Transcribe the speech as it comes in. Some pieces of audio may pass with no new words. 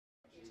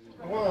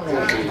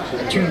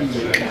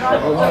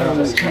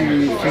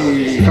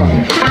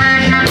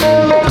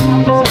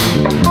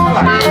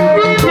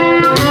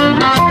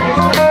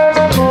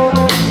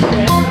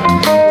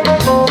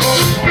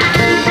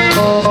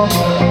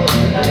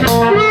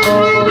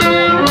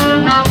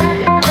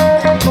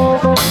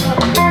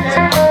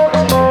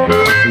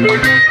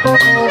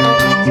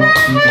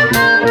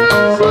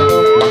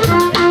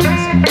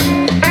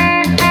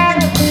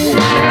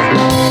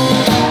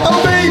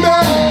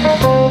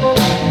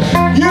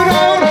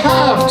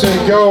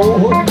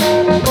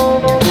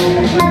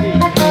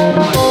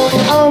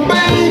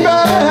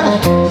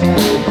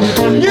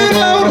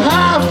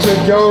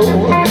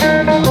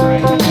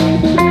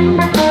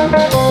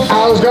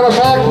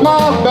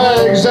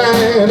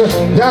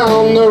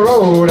Down the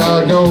road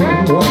I go.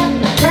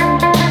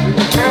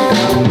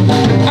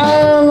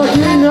 I'll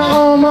give you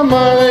all my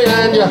money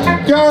and you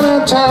go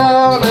to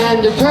town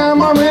and you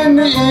come up in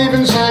the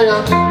evening, say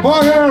I'm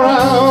walking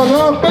around.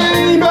 Oh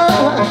baby,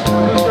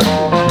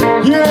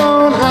 you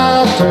don't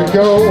have to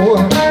go.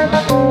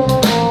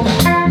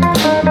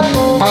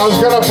 I was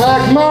gonna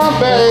pack my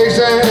bags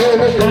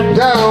and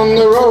down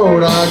the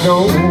road I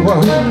go.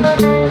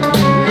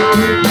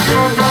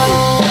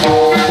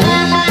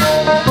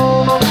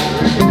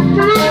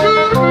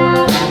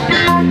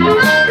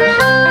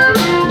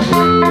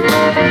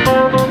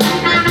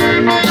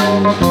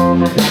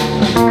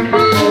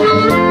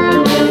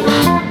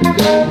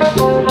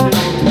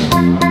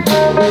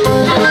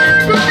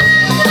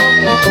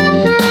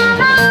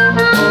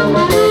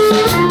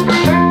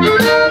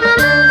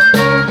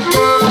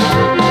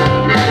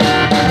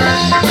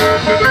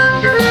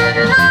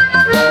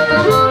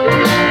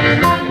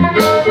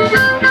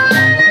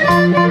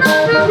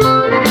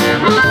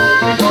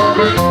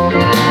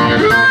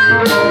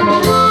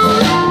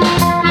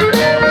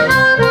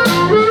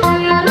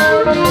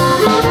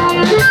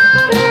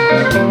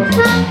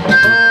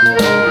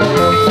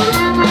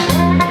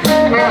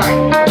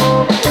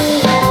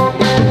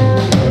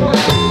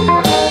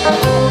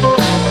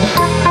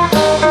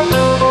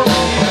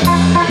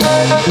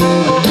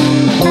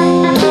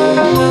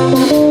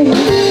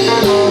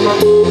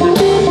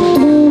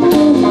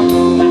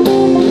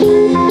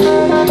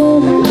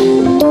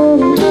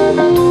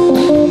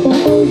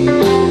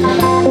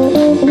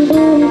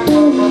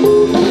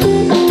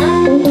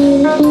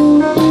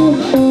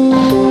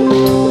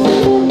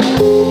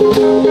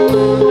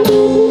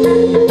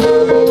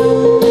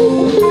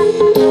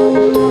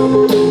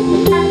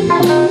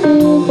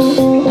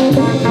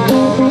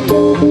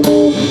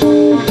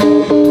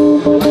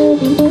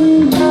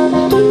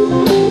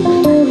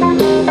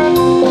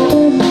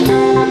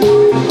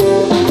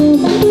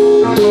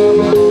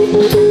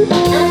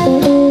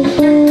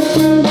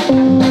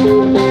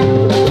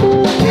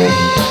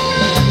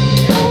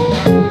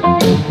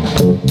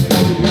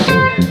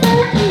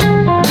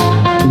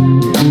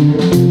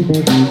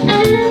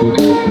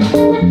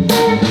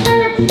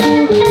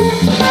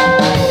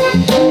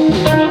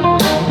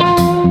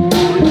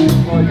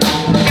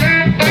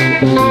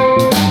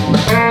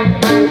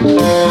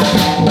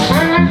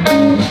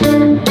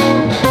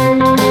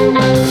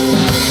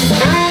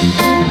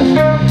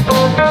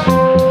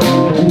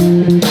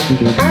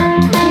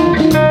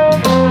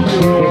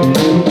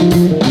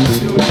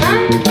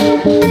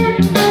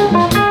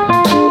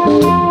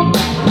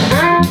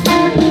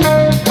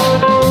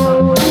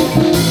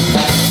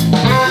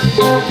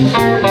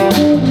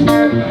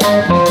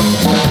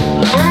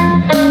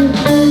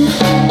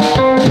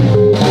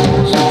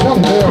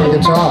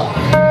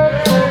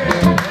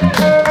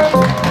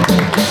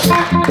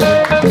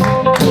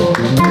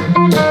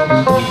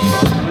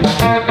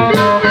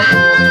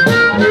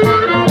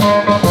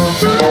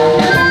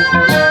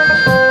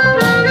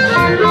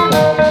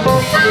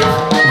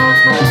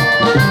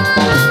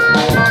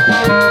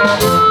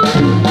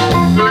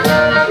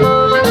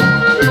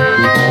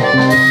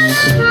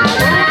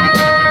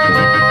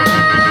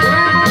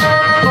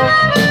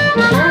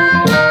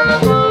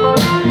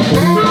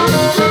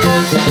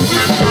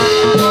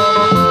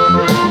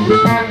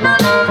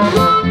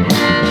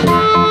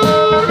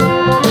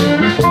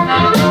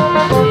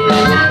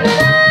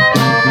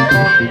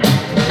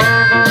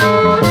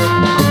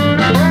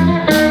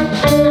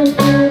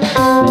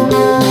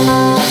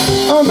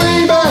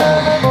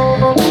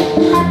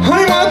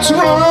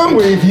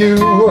 With you,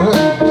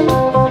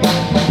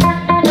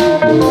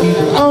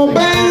 oh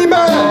baby,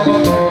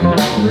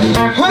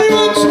 honey,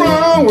 what's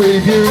wrong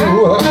with you?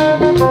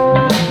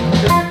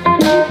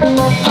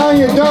 How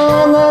you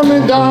don't love me,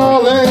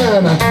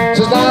 darling,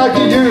 just like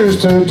you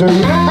used to do.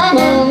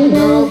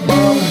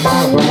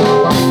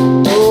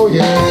 Oh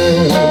yeah.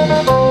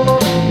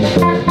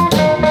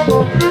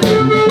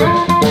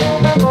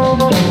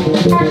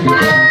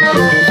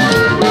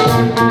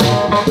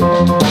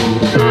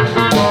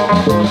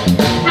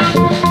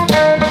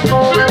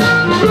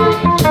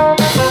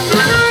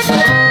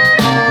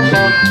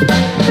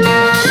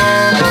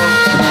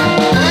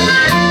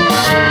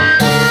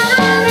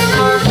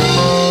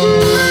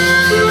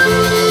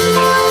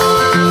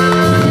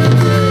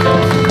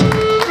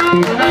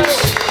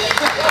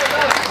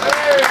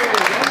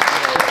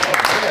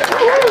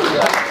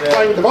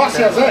 Playing with the boss,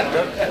 how's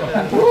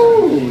that?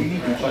 Woo!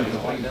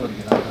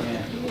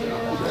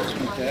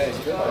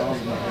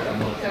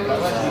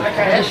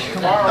 Okay,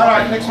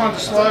 alright, next one's a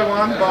slow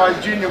one by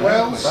Junior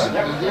Wells.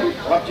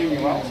 Love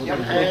Junior Wells.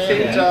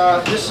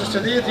 And this is to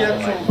the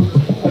actual.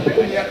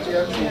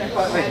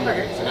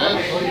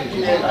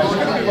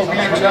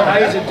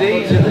 A's and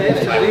D's and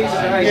F's and D's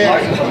and A's.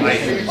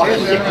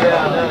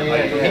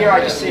 Here I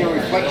just see a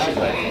reflection.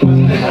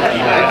 Okay,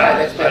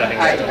 that's better.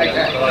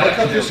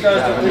 Okay. This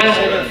goes to the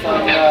singer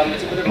from,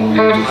 it's a bit of a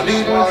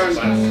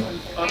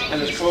slow,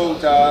 and it's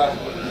called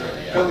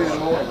Early in the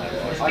Morning.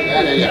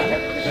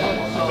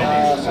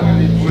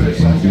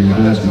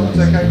 That's cool, it's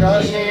okay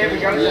guys? Yeah, we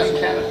got it.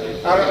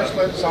 I just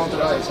played the song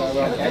today, so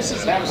This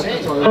is that was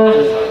it. Alright,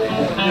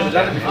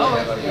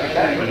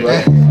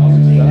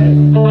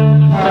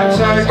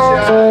 so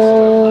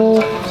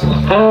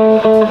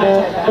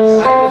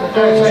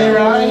you're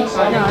right?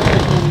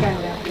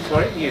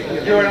 Sorry, you.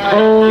 You and I.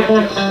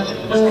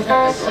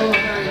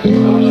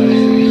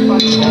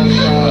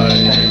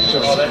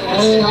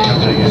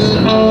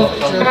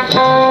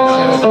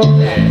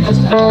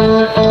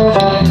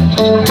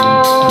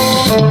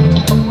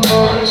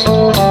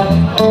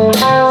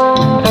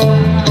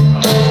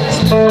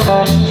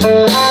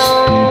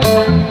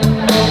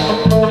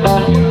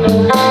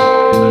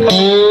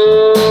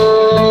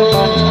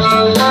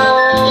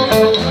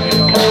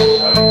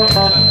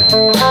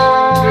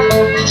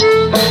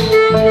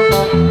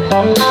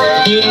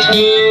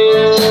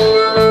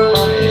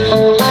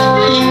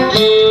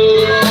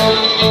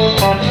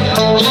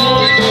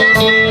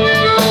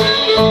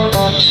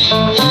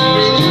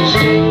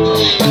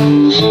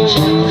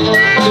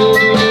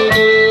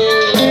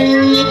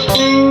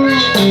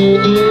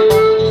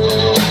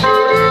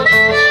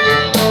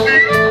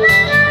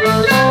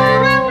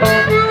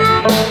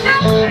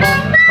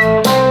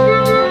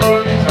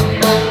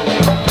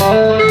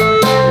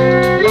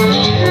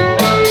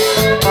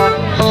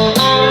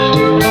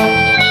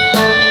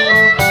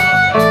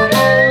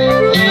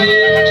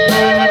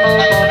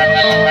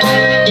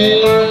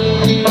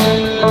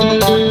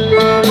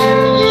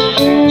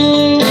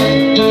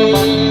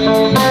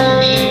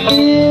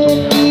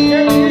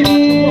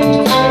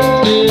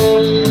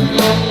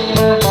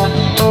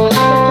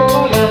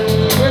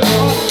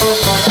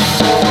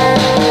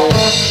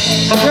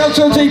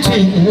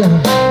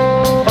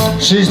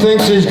 She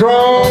thinks she's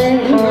grown.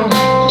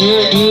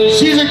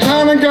 She's the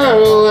kind of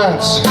girl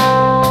that's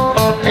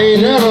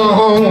ain't never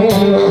home.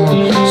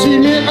 See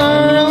me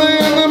early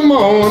in the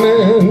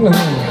morning.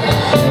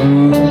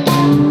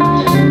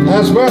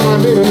 That's when I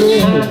need a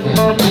leave.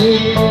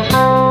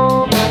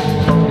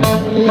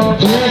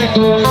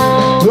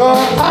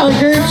 Lord, I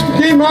can't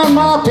keep on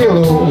my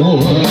pillow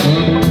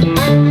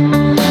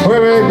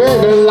where my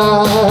baby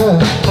lies.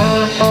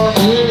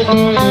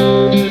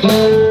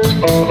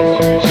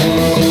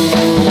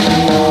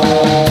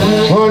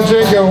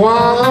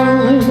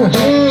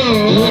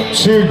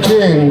 Two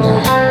kings.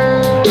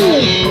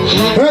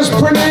 This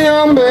pretty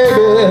young baby,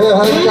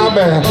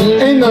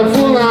 ain't the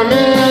fool I'm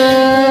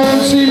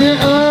in. See me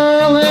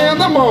early in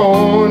the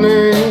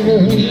morning.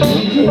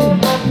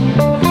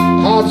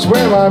 That's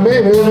where my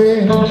baby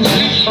is.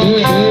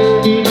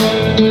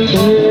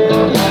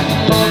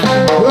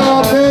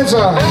 Lord, there's a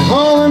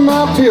hole in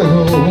my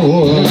pillow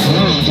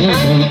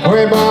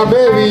where my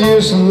baby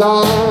used to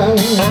lie.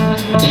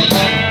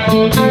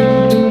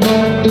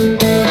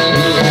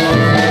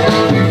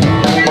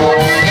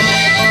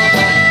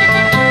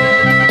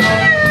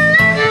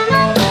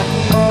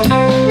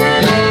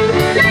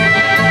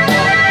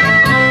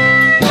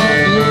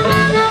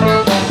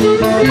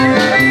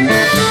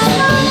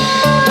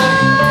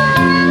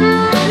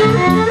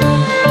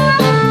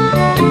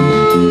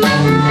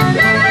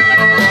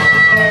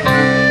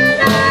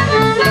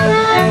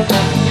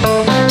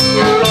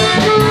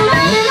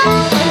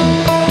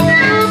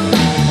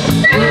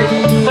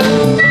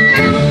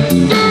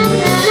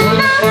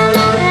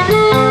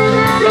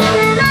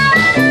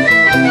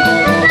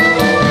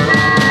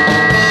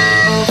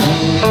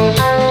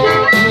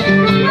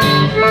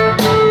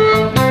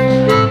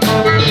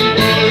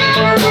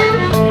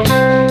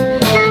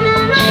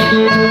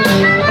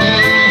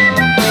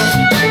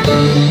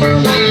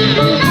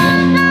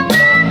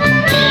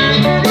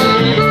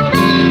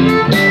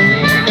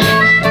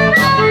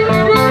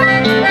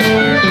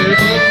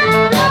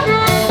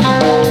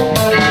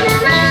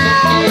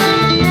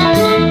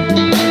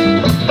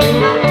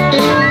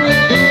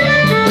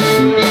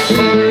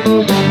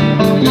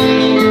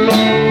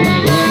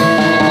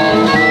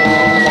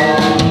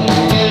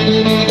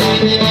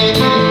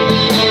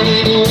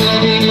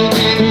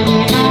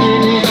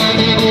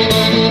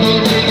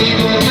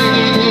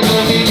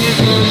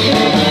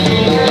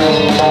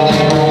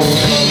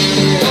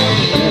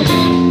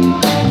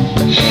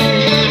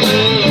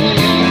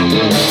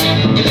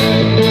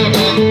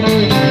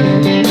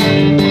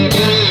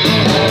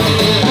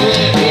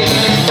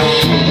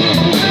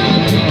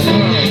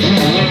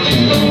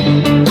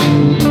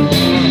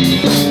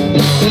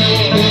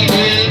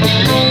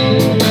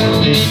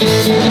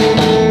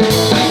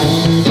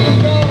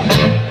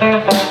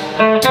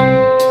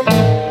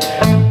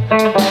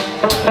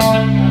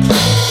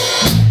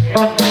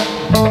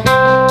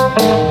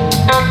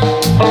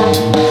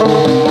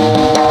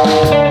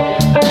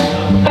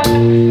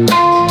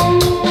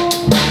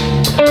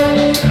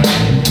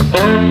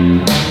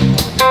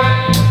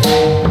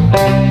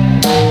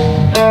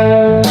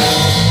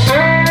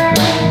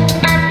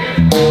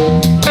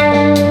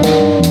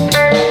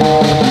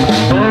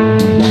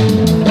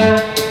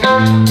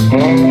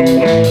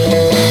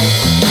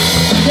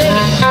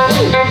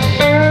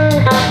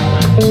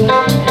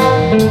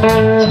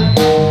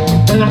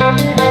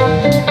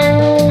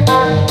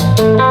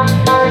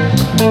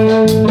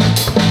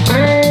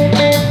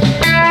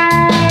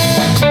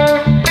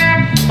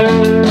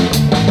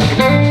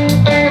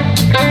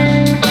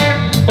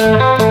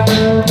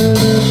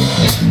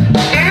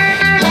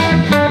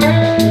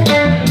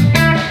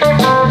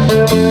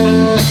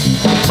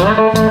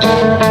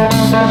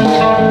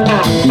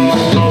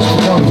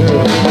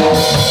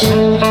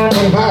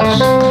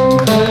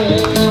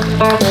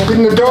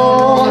 In the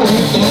door,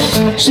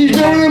 she's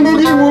doing a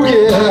boogie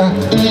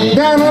woogie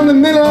down on the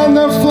middle of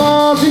the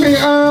floor. To me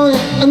early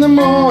in the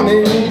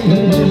morning,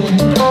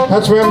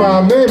 that's where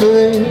my baby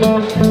lives.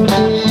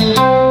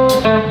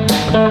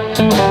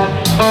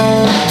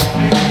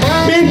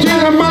 Been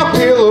to my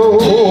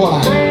pillow,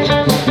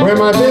 where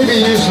my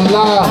baby used to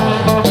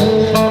lie.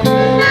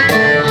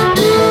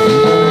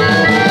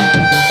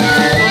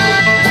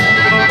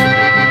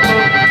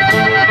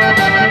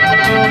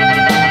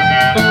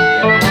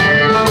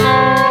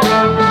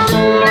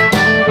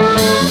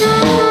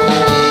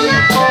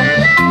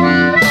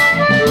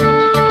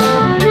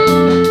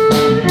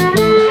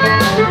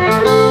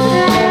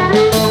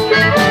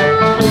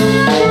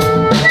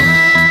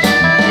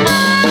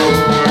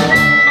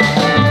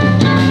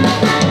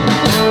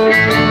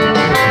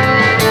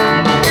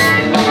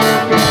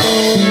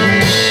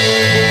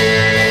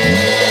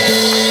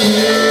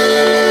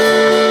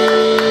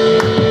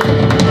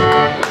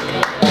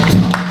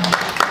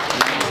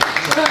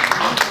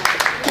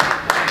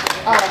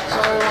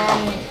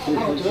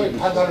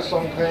 I've got a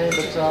song playing,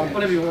 but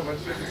Whatever you want.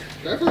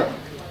 Go for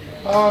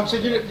it. so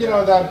you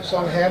know that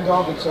song Hand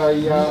Dog? It's a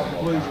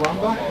blues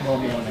rumba.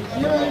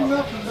 You ain't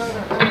nothing better.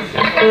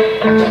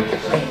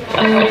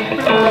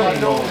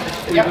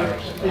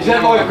 Is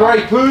that like a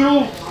grey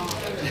poodle?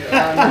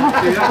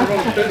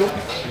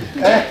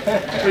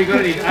 What you got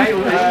any A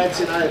or A? It's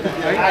an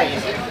A,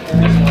 is it?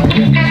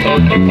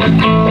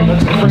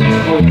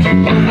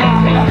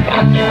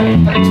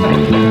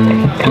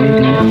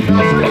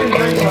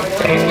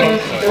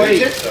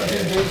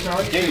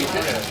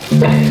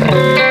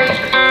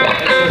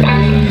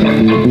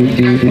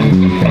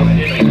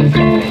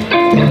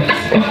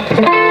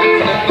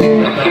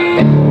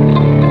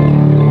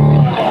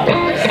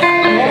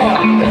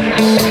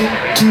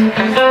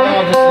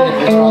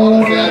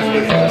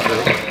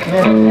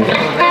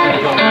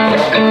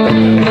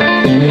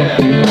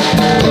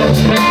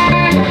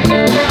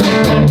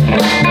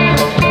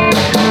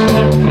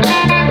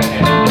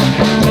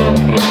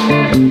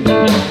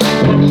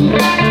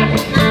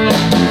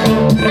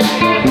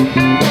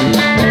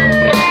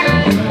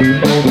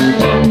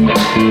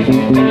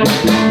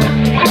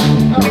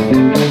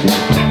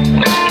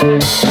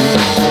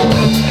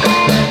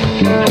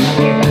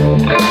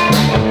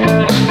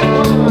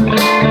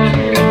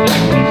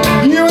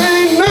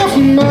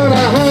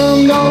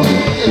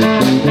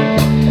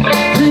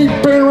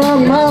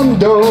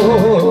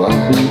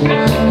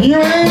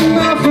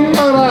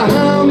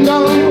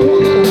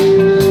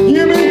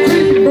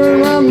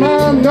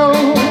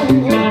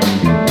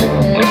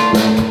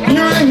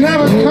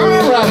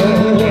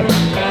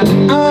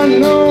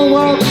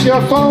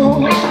 Your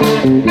phone.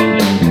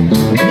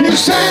 You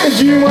said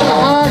you were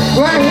high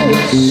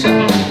class.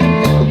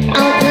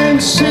 I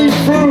can't see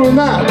through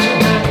that.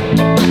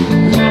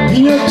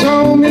 You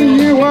told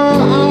me you were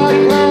high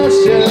class,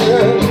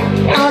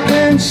 yeah. I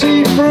can't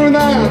see through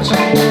that.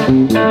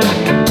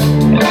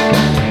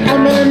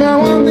 And maybe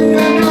one thing I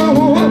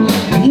know,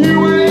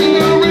 you ain't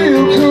a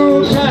real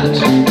cool cat.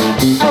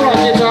 All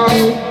right, guitar.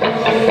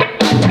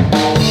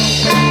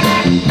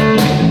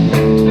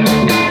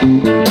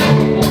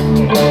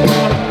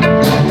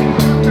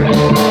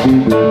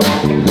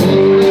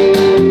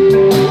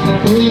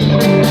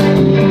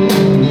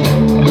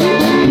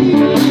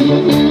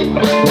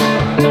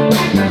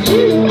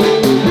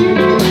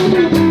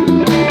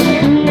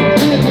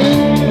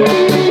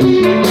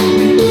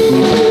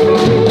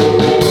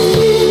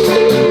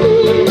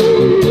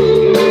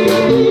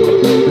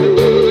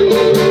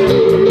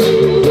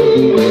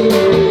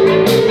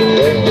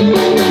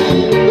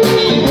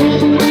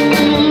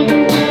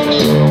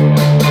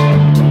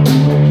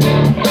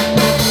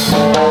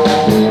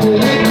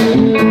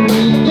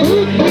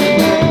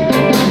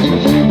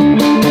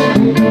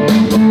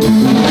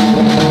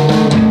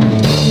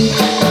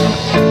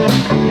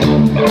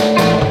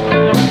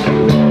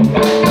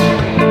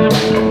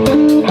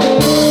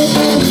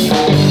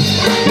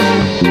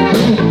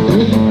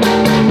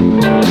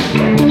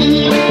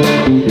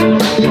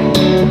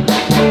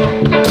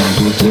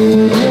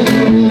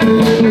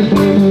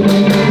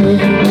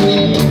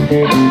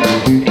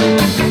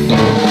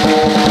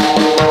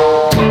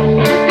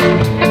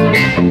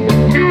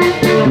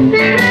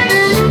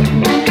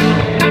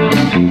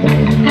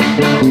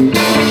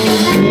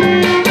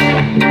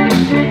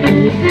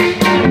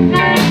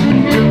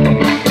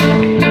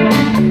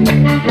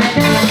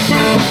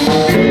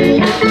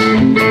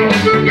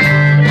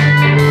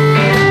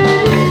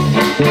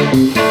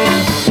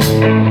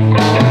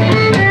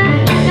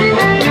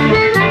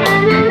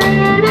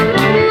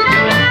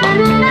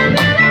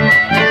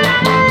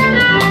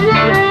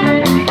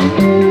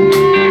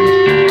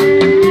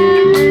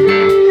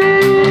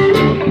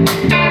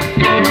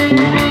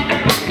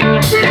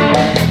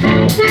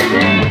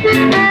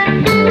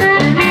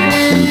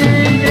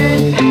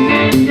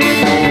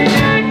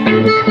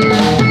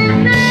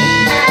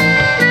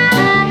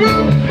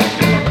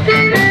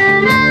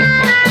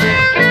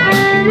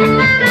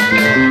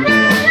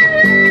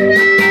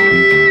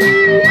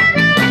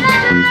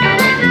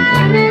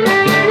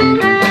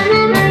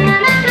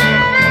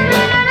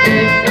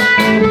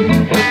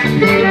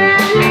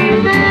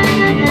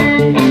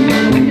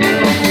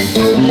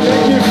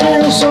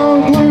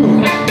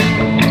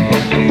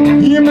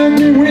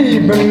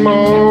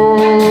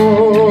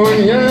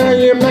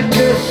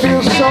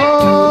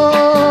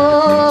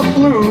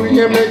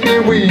 can make me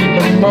weep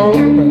and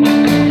moan.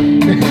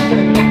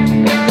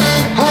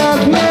 I'm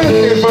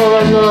looking for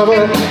a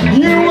lover,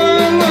 you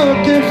are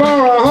looking for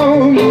a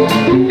home.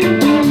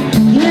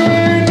 You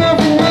ain't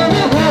nothing but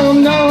a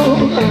hound dog,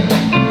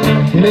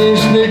 me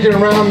sneaking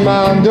around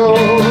my door.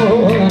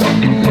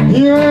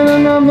 You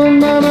ain't nothing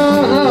but a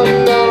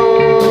hound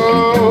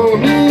dog,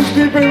 me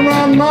sneaking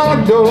around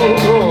my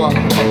door.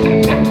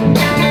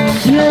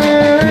 You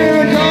ain't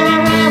a corner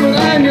rabbit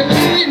and you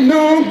ain't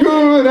no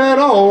good at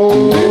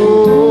all.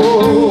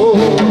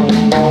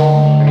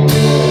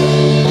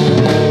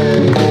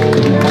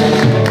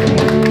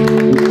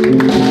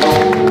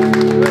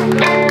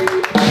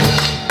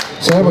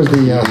 So that was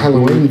the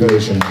Halloween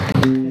version.